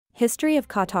History of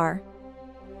Qatar.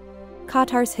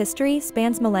 Qatar's history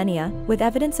spans millennia, with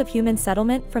evidence of human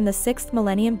settlement from the 6th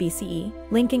millennium BCE,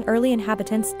 linking early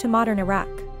inhabitants to modern Iraq.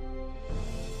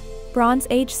 Bronze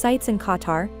Age sites in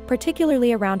Qatar,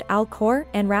 particularly around Al Khor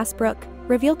and Ras Brook,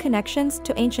 reveal connections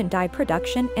to ancient dye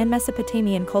production and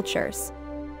Mesopotamian cultures.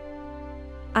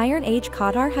 Iron Age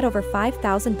Qatar had over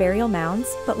 5,000 burial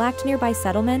mounds but lacked nearby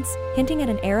settlements, hinting at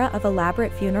an era of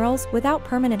elaborate funerals without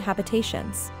permanent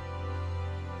habitations.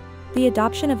 The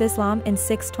adoption of Islam in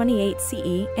 628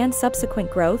 CE and subsequent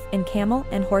growth in camel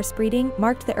and horse breeding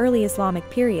marked the early Islamic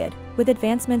period, with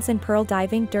advancements in pearl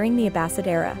diving during the Abbasid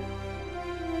era.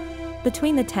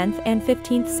 Between the 10th and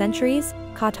 15th centuries,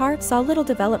 Qatar saw little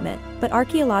development, but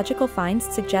archaeological finds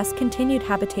suggest continued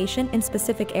habitation in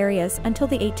specific areas until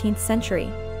the 18th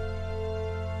century.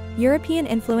 European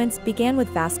influence began with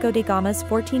Vasco da Gama's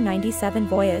 1497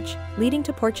 voyage, leading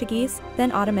to Portuguese,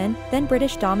 then Ottoman, then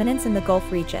British dominance in the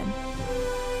Gulf region.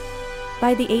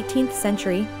 By the 18th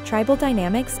century, tribal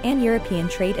dynamics and European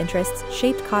trade interests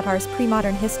shaped Qatar's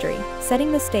pre-modern history,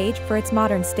 setting the stage for its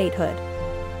modern statehood.